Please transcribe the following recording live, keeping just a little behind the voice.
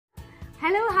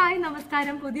Hello hi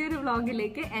നമസ്കാരം. പുതിയൊരു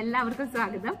വ്ളോഗിലേക്ക് എല്ലാവർക്കും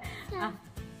സ്വാഗതം.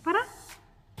 പറ.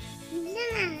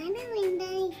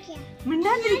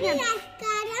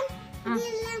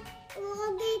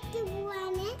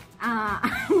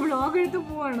 വ്ളോഗ് എടുത്ത്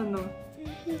പോവാണെന്നോ?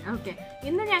 ഓക്കെ,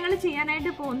 ഇന്ന് ഞങ്ങൾ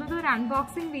ചെയ്യാനായിട്ട് പോകുന്നത് ഒരു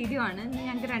അൺബോക്സിംഗ് വീഡിയോ ആണ്. ഇന്ന്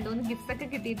ഞങ്ങൾക്ക് 2-3 ഗിഫ്റ്റ്സ് ഒക്കെ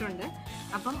കിട്ടിയിട്ടുണ്ട്.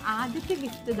 അപ്പം ആദ്യത്തെ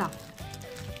ഗിഫ്റ്റ്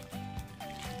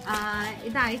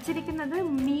ഇത് അയച്ചിരിക്കുന്നത്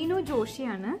മീനു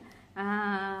ജോഷിയാണ്.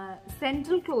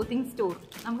 Central clothing store.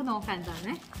 നമുക്ക് നോക്കാം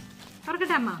എന്താണ്.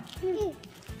 തുറക്കട്ടെ അമ്മ.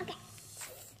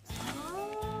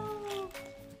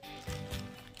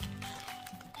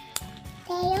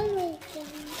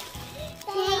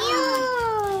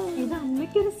 ഇത്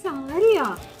അമ്മയ്ക്കൊരു സാരിയാ.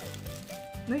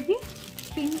 നോക്കി,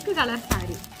 പിങ്ക് കളർ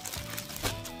സാരി.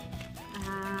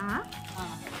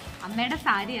 അമ്മയുടെ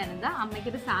സാരിയാണിത്.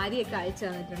 അമ്മയ്ക്കൊരു സാരിയൊക്കെ അയച്ചു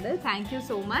തന്നിട്ടുണ്ട്. Thank you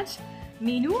so much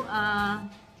Meenu.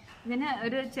 ഇങ്ങനെ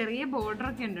ഒരു ചെറിയ ബോർഡർ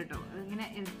ഒക്കെ ഉണ്ട് കേട്ടോ. ഇങ്ങനെ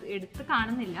എടുത്ത്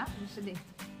കാണുന്നില്ല, പക്ഷേ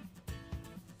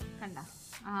കണ്ട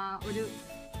ഒരു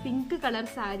പിങ്ക് കളർ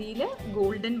സാരിയിൽ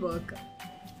ഗോൾഡൻ വർക്ക്.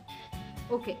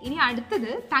 ഓക്കെ, ഇനി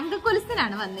അടുത്തത്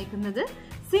തങ്കക്കൊലുസിനാണ് വന്നേക്കുന്നത്.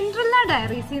 സിൻഡ്രല്ല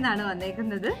ഡയറീസിൽ നിന്നാണ്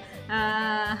വന്നേക്കുന്നത്.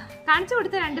 കാണിച്ചു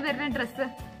കൊടുത്ത 2 പേരുടെ ഡ്രസ്സ്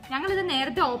ഞങ്ങളിത്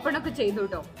നേരത്തെ ഓപ്പൺ ഒക്കെ ചെയ്തു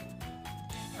കേട്ടോ.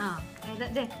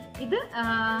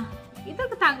 ഇത്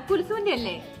കുൽസുവിന്റെ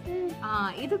അല്ലേ?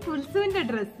 ഇത് കുൽസുവിന്റെ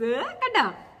ഡ്രസ്സ് കണ്ടോ.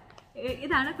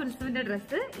 ഇതാണ് കുൽസുവിന്റെ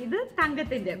ഡ്രസ്സ്. ഇത്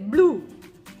തങ്കത്തിന്റെ ബ്ലൂ,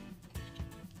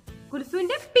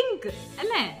 കുൽസുവിന്റെ പിങ്ക്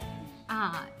അല്ലേ?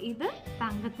 ഇത്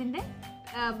തങ്കത്തിന്റെ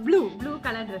ബ്ലൂ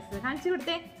കളർ ഡ്രസ്സ്. കാണിച്ചു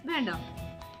കൊടുത്തേ. ഇത് കണ്ടോ?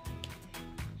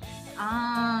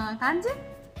 കാണിച്ച്.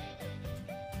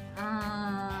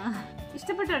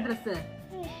 ഇഷ്ടപ്പെട്ടോ ഡ്രസ്സ്?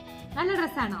 നല്ല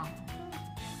ഡ്രസ്സാണോ?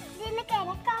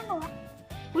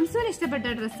 കുൽസുവിന് ഇഷ്ടപ്പെട്ട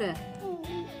ഡ്രസ്സ്?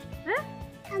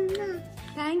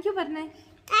 താങ്ക് യു പറഞ്ഞേ.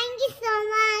 Thank you so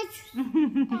much.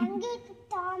 Thank you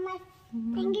so much.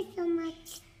 Thank you so much.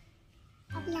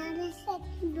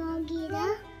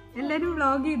 എല്ലാരും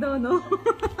വ്ലോഗ് ചെയ്തോന്നോ?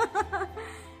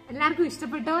 എല്ലാവർക്കും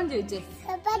ഇഷ്ടപ്പെട്ടോന്ന് ചോദിച്ചേ.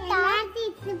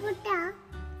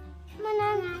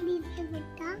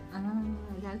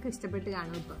 എല്ലാവർക്കും ഇഷ്ടപ്പെട്ട്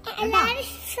കാണും. ഇപ്പൊ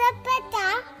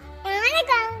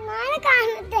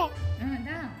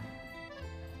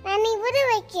ഇവിടെ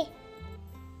വെക്കേ.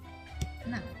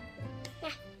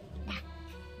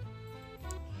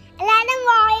 എല്ലാരും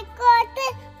വായിക്കോട്ട്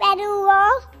വരുവോ?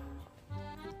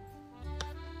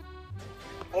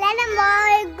 എല്ലാരും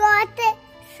വായിക്കോട്ട്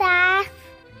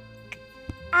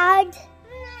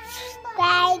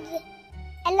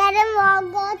എല്ലാരും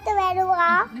വായിക്കോട്ട് വരുവോ?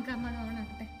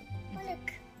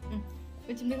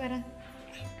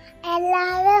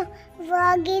 എല്ലാരും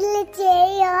വ്ളോഗിൽ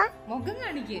ചെയ്യോ? മുഖം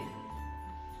കാണിക്കേ.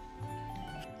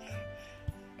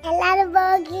 എല്ലാരും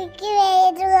വ്ളോഗിലേക്ക്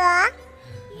വരുവോ?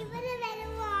 ഇവിടെ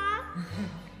വരുവോ?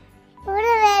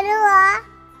 ഇവിടെ വരുവോ?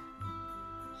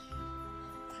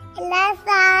 എല്ലാ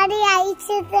സാരി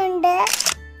അയച്ചിട്ടുണ്ട്.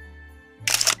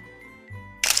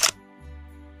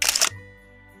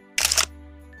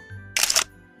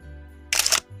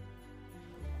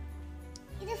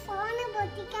 ഇത് ഫോണ്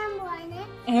പൊട്ടിക്കാൻ പോവാണ്.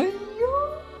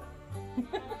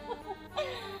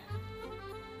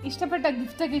 ഇഷ്ടപ്പെട്ടോ?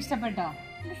 ഗിഫ്റ്റ് ഒക്കെ ഇഷ്ടപ്പെട്ടോ?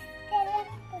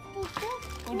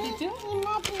 പൊട്ടിച്ചു.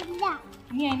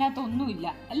 ഇനി അതിനകത്തൊന്നുമില്ല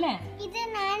അല്ലേ? ഇത്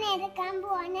ഞാൻ എടുക്കാൻ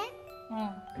പോവാണ്.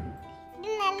 ഇത്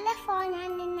നല്ല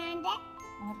ഫോണാണ്.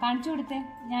 കാണിച്ചു കൊടുത്തേ.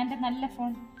 ഞാൻ നല്ല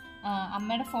ഫോൺ.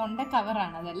 അമ്മയുടെ ഫോണിന്റെ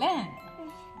കവറാണ് അതല്ലേ?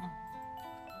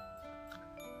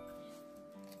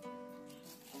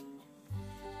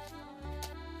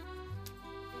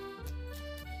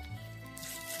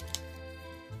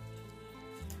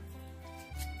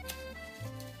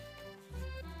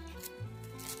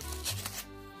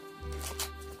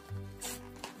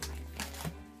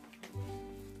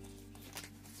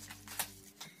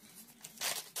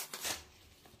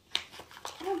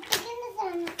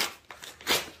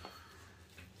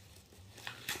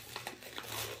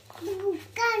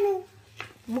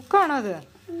 ബുക്കാണോ അത്?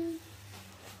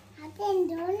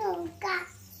 അതെന്തോ നോക്കാം.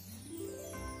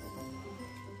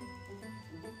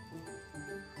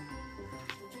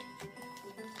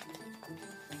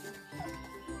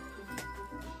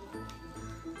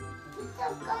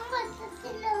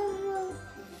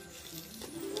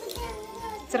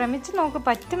 ശ്രമിച്ചു നോക്ക്,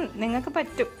 പറ്റും. നിങ്ങൾക്ക്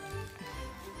പറ്റും.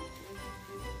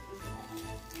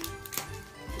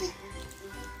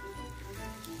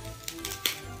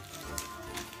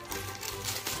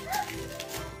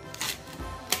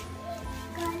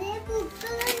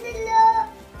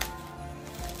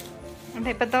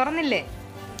 ഇപ്പൊ തുറന്നില്ലേ?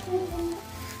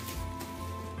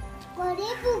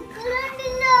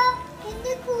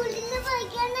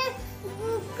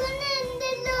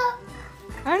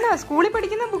 ആണോ? സ്കൂളിൽ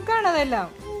പഠിക്കുന്ന ബുക്കാണോ അതെല്ലാം?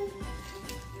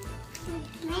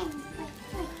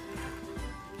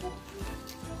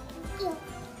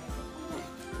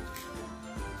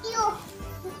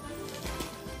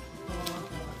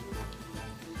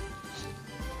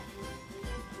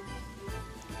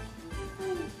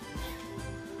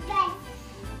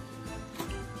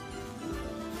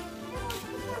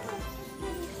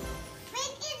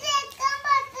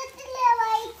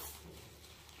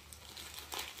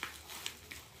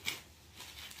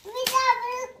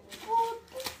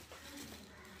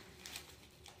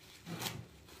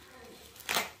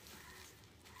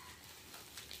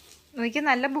 നോക്കിയ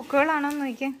നല്ല ബുക്കുകളാണോ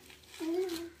നോക്കിയ.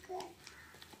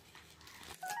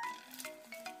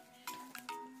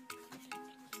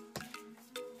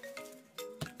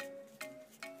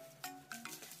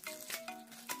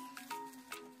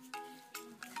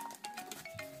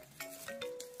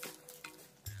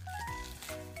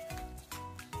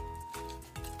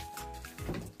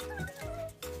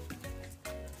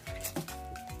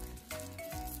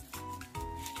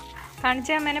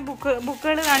 കാണിച്ചേ അമ്മേനെ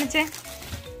ബുക്കുകൾ കാണിച്ചേ.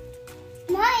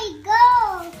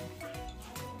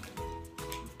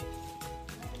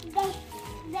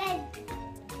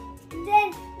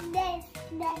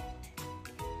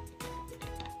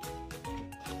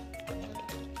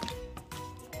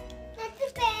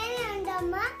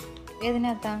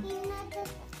 ഏതിനകത്താ?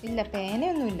 ഇല്ല,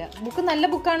 പേനയൊന്നുമില്ല. ബുക്ക് നല്ല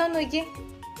ബുക്കാണോ നോക്കിയേ.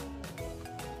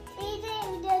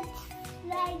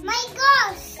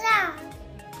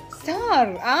 സ്റ്റാർ.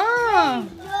 ആ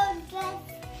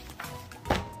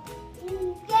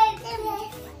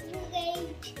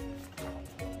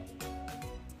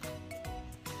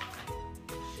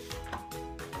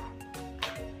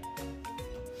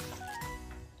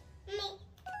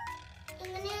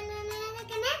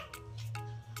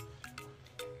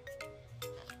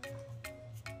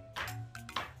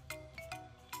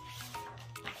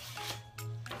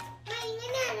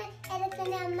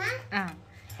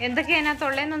എന്തൊക്കെയാ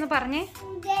അതിനകത്തുള്ളതെന്നൊന്ന് പറഞ്ഞേ.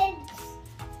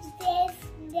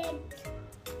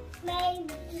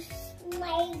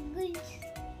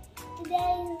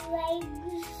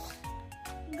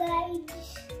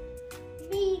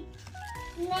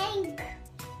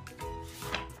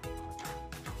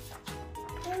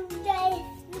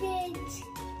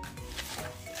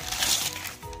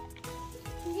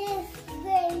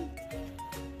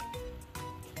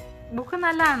 ബുക്ക്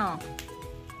നല്ലതാണോ?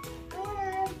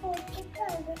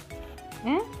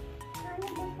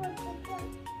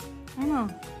 ആണോ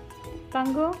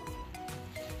തങ്കു?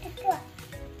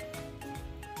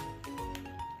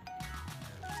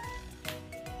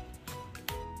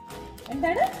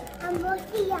 എന്താണ്?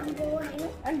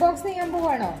 അൺബോക്സ് ചെയ്യാൻ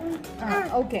പോവാണോ?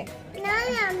 ഓക്കെ.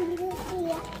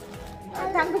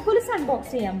 തങ്കക്കുലുസ്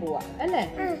അൺബോക്സ് ചെയ്യാൻ പോവാ അല്ലേ?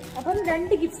 അപ്പം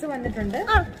 2 ഗിഫ്റ്റ്സ് വന്നിട്ടുണ്ട്.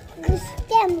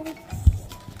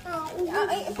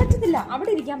 പറ്റത്തില്ല,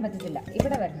 അവിടെ ഇരിക്കാൻ പറ്റത്തില്ല,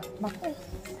 ഇവിടെ വരണം.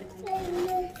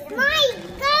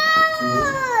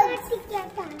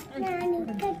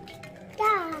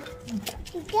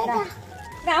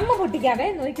 അമ്മ പൊട്ടിക്കാവേ.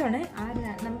 നോക്കിക്കോണേ.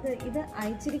 ആരാ നമുക്ക് ഇത്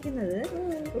അയച്ചിരിക്കുന്നത്?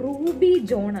 റൂബി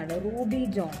ജോൺ ആണ്. Ruby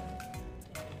John.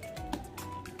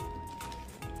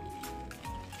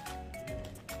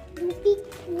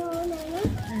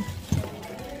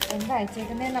 എന്താ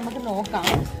അയച്ചേക്കുന്നേ നമുക്ക് നോക്കാം.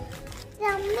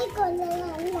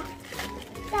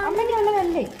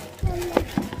 അമ്മയ്ക്കുള്ളതല്ലേ?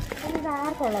 ഇത്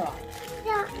ആർക്കുള്ളതാ?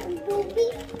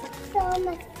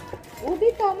 റൂബി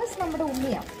തോമസ് നമ്മുടെ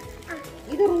ഉമ്മിയാ.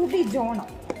 ഇത് Ruby ജോണോ?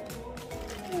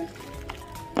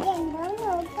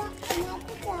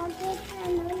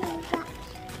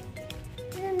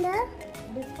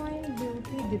 Define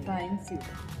beauty defines you.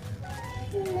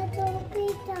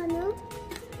 Chocolate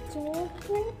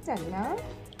അല്ല.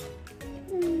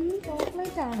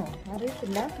 ചോക്ലേറ്റ് ആണോ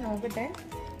അറിയത്തില്ല, നോക്കട്ടെ.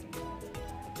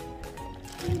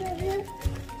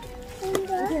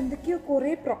 ഇത് എന്തൊക്കെയോ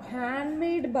കുറെ ഹാൻഡ്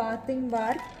മെയ്ഡ് ബാത്തിങ്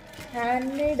ബാർ,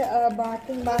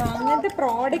 അങ്ങനത്തെ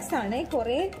പ്രോഡക്ട്സ് ആണ്.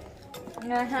 കുറെ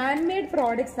ഹാൻഡ് മെയ്ഡ്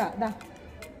പ്രോഡക്ട്സ് ആ.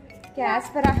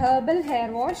 കാസ്പറ ഹെർബൽ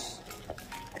ഹെയർ വാഷ്,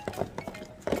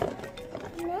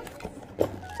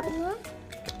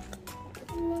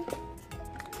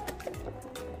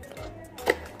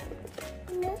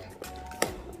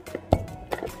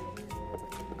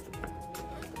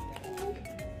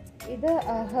 ഇത്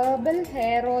ഹെർബൽ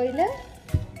ഹെയർ ഓയില്,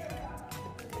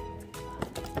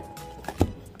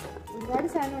 ഒരുപാട്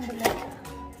സാധനം ഉണ്ടല്ലോ.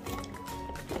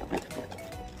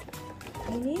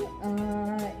 ഇനി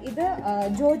ഇത്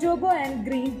ജോജോബോ ആൻഡ്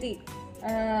ഗ്രീൻ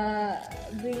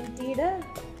ടീയുടെ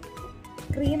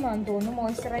ക്രീമാണെന്ന് തോന്നുന്നു,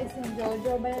 മോയ്സ്ചറൈസിങ്.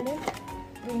 ജോജോബോയുടെ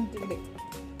ഗ്രീൻ ടീയുടെ.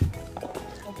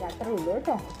 ഓക്കെ, അത്രേ ഉള്ളൂ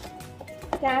കേട്ടോ.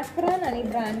 കാസ്പറ എന്നാണ് ഈ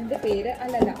ബ്രാൻഡിന്റെ പേര്.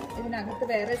 അല്ലല്ല, ഇതിനകത്ത്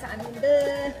വേറെ സാധനം ഉണ്ട്.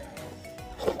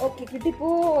 ഓക്കെ,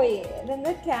 കിട്ടിപ്പോയി.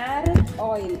 ഇതെന്താ? Carrot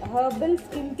oil, herbal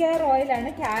skin care ഓയിലാണ്.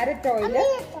 ക്യാരറ്റ് ഓയിൽ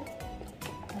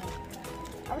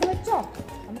അവിടെ വെച്ചോ,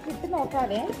 നമുക്ക് ഇട്ട്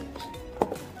നോക്കാതെ.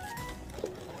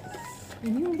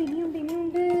 ഇനിയുണ്ട്.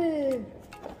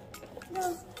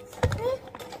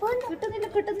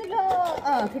 കിട്ടുന്നില്ല.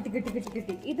 ആ,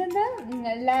 കിട്ടി. ഇതെന്താ?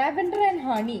 Lavender and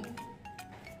honey.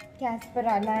 കാസ്പറ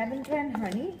lavender and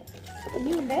honey.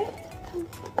 ഇനിയുണ്ട്.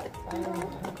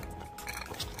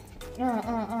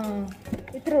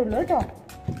 ഇത്രേ ഉള്ളൂ കേട്ടോ.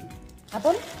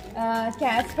 അപ്പം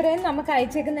കാസ്പറയിൽ നമുക്ക്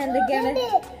അയച്ചേക്കുന്ന എന്തൊക്കെയാണ്?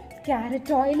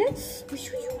 Carrot oil.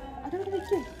 അതവിടെ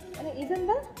വെക്കും.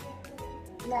 ഇതെന്താ?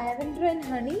 Lavender and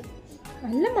honey.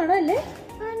 നല്ല മണമല്ലേ?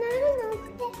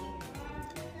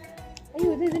 അയ്യോ,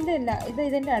 ഇത് ഇതിന്റെ അല്ല, ഇത്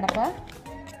ഇതിന്റെ അടപ്പാ.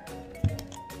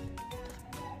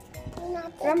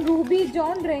 From Ruby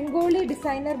John റെങ്കോളി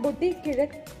designer boutique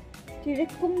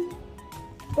കിഴക്കും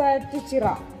ചിറ,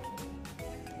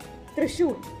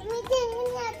 തൃശ്ശൂർ.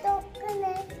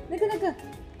 നിക്ക്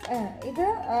ഇത്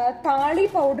താളി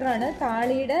പൗഡറാണ്.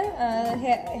 താളിയുടെ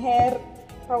ഹെയർ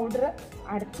പൗഡർ.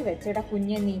 അടച്ചു വെച്ചേടാ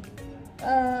കുഞ്ഞ നീ.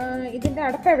 ഇതിന്റെ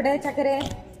അടപ്പ് എവിടെ ചക്കരെ?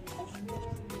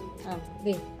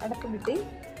 ദേ അടപ്പ് കിട്ടി.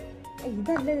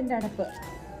 ഇതല്ല ഇതിന്റെ അടപ്പ്.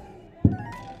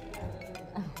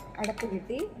 അടപ്പ്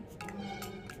കിട്ടി.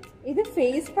 ഇത്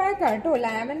ഫേസ് പാക്ക് ആട്ടോ,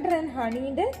 ലാവൻഡർ ആൻഡ്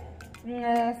ഹണീന്റെ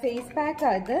ഫേസ്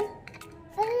പാക്കാ ഇത്.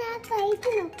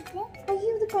 അയ്യോ,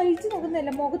 ഇത് കഴിച്ചു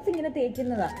നോക്കുന്നില്ല, മുഖത്ത് ഇങ്ങനെ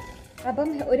തേക്കുന്നതാ. അപ്പം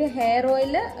ഒരു ഹെയർ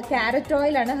ഓയില്, ക്യാരറ്റ്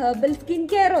ഓയിലാണ്, ഹെർബൽ സ്കിൻ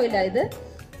കെയർ ഓയിലാ ഇത്.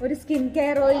 ഒരു സ്കിൻ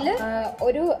കെയർ ഓയില്,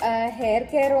 ഒരു ഹെയർ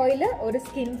കെയർ ഓയില്, ഒരു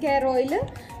സ്കിൻ കെയർ ഓയില്,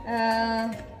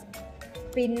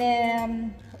 പിന്നെ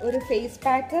ഒരു ഫേസ്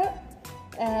പാക്ക്,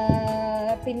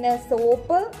 പിന്നെ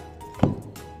soap,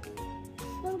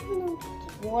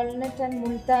 walnut and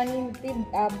Multani mitti.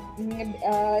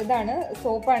 ഇതാണ്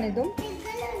സോപ്പാണിതും.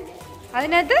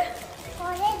 അതിനകത്ത്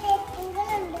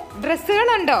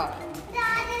ഡ്രസ്സുകളുണ്ടോ?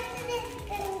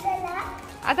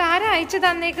 അതാരാ അയച്ചു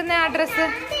തന്നേക്കുന്ന ആ ഡ്രസ്സ്?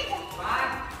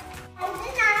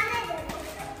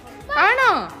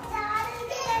 ആണോ?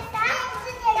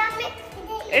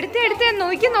 എടുത്തേ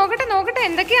നോക്കട്ടെ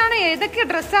എന്തൊക്കെയാണ്, ഏതൊക്കെ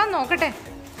ഡ്രസ്സാന്ന് നോക്കട്ടെ.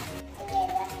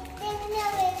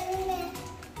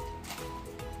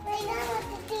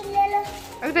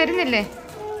 അത് വരുന്നില്ലേ?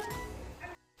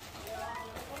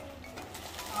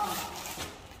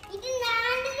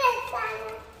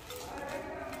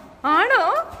 ആണോ?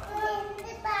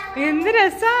 എന്ത്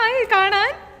രസമായി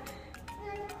കാണാൻ.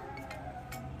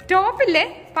 ടോപ്പില്ലേ?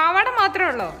 പാവാട മാത്രമേ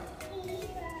ഉള്ളോ?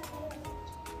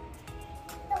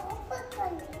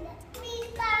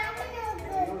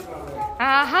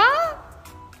 ആഹാ,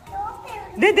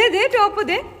 ടോപ്പ്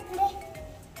ദേ.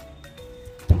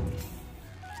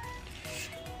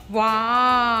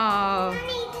 വാവ്,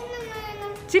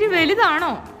 ഇച്ചിരി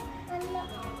വലുതാണോ?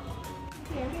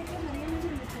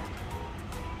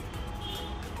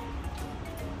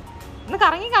 ഒന്ന്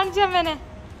കറങ്ങി കാണിച്ചു അമ്മേനെ.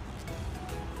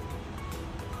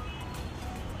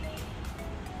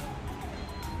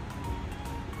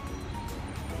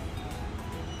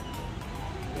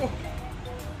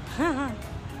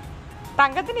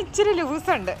 തങ്കത്തിന് ഇച്ചിരി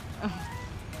ലൂസുണ്ട്.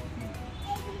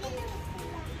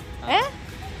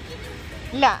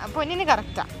 ഇല്ല, പൊന്നിന്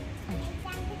കറക്റ്റാ.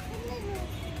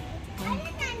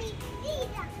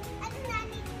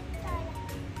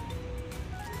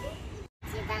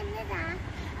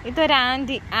 ഇതൊരു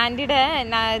ആന്റിയുടെ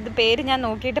ഇത് പേര് ഞാൻ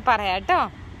നോക്കിയിട്ട് പറയാം കേട്ടോ.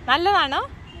 നല്ലതാണോ?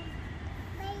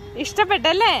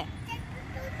 ഇഷ്ടപ്പെട്ടല്ലേ?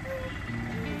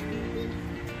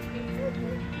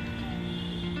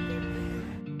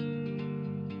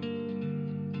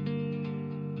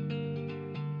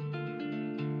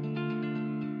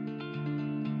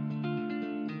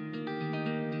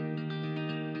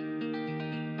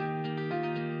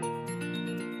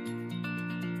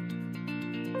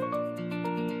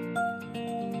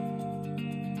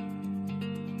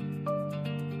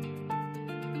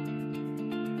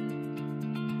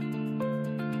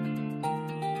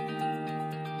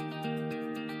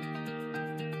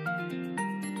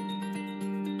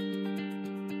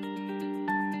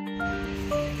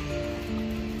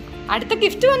 അടുത്ത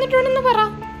ഗിഫ്റ്റ് വന്നിട്ടുണ്ടെന്ന് പറ.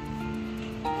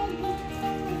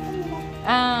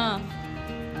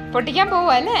 പൊട്ടിക്കാൻ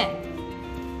പോവാ അല്ലേ?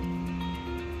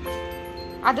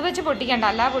 അത് വെച്ച് പൊട്ടിക്കണ്ട,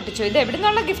 അല്ലാ പൊട്ടിച്ചോ. ഇത് എവിടെ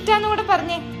നിന്നുള്ള ഗിഫ്റ്റാന്ന് കൂടെ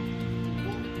പറഞ്ഞേ.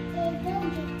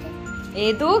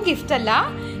 ഏതോ ഗിഫ്റ്റ് അല്ല,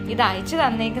 ഇത് അയച്ചു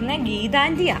തന്നേക്കുന്ന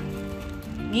ഗീതാന്റിയാ.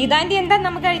 ഗീതാന്റി എന്താ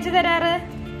നമുക്ക് അയച്ചു തരാറ്?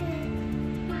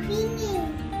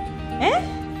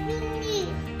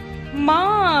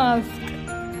 മാസ്ക്.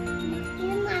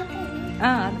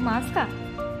 അത് മാസ്കാ.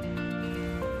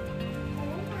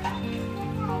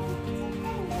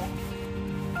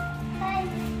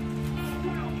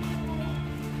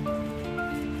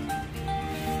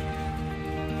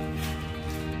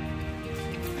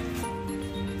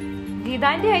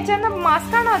 ഗീതാന്റി അയച്ചെന്ന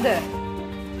മാസ്ക് ആണോ അത്?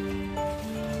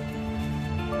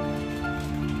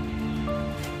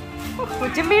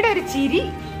 കൊച്ചുമ്പിയുടെ ഒരു ചിരി.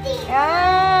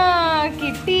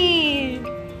 കിട്ടി.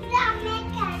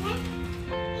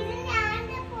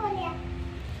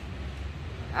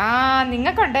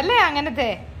 നിങ്ങൾക്കുണ്ടല്ലേ അങ്ങനത്തെ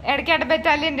ഇടയ്ക്കാട്ട്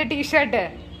ബറ്റാലിയന്റെ ടീഷർട്ട്?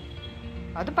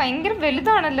 അത് ഭയങ്കര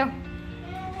വലുതാണല്ലോ.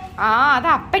 അത്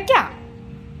അപ്പയ്ക്കാ.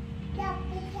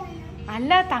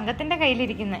 അല്ല, തങ്കത്തിന്റെ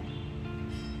കയ്യിലിരിക്കുന്നെ.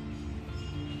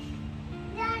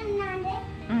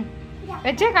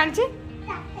 വെച്ചേ കാണിച്ച്.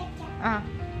 ആ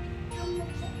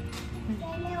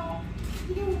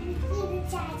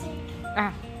ആ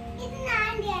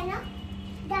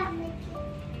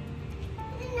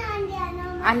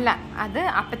അല്ല, അത്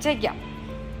അപ്പച്ചേക്കാം.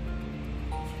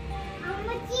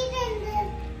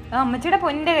 അമ്മച്ചിയുടെ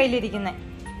പൊന്നിന്റെ കയ്യിലിരിക്കുന്നേ.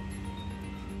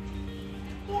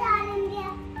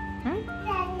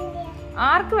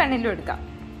 ആർക്ക് വേണേലും എടുക്കാം.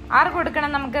 ആർക്ക്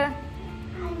കൊടുക്കണം? നമുക്ക്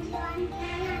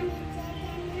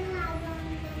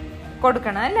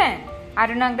കൊടുക്കണം അല്ലേ?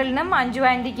 അരുണങ്കിളിനും അഞ്ജു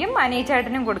ആന്റിക്കും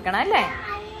അനീച്ചേട്ടനും കൊടുക്കണം അല്ലേ?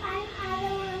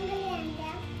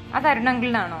 അത്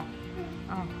അരുണങ്കിളിനാണോ?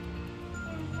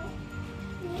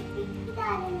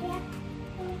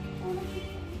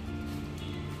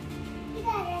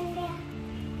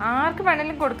 ആ ആർക്ക്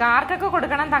വേണേലും കൊടുക്കാം. ആർക്കൊക്കെ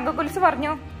കൊടുക്കണം? തങ്കക്കൊലുസ്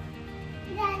പറഞ്ഞു.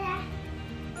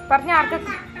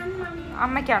 ആർക്കൊക്കെ?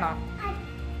 അമ്മയ്ക്കാണോ?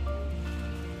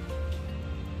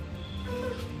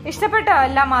 ഇഷ്ടപ്പെട്ടോ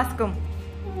എല്ലാ മാസ്കും?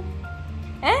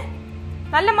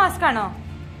 നല്ല മാസ്ക് ആണോ?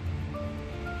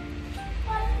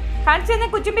 കാണിച്ചു തന്നെ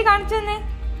കുച്ചുമ്പി, കാണിച്ചു തന്നെ.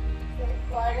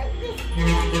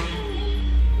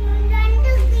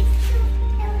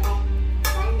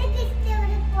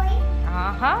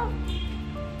 ആഹാ.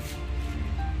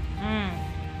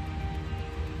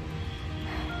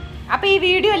 അപ്പൊ ഈ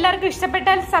വീഡിയോ എല്ലാവർക്കും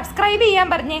ഇഷ്ടപ്പെട്ടാൽ സബ്സ്ക്രൈബ് ചെയ്യാൻ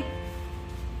പറഞ്ഞേ.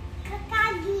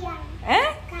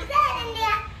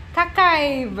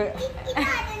 കക്കായിബ്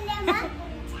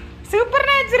സൂപ്പർ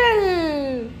നാച്ചുറൽ.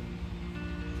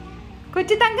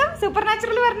 കൊച്ചു തങ്കം സൂപ്പർ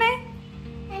നാച്ചുറൽ പറഞ്ഞേ.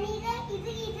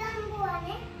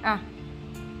 ആ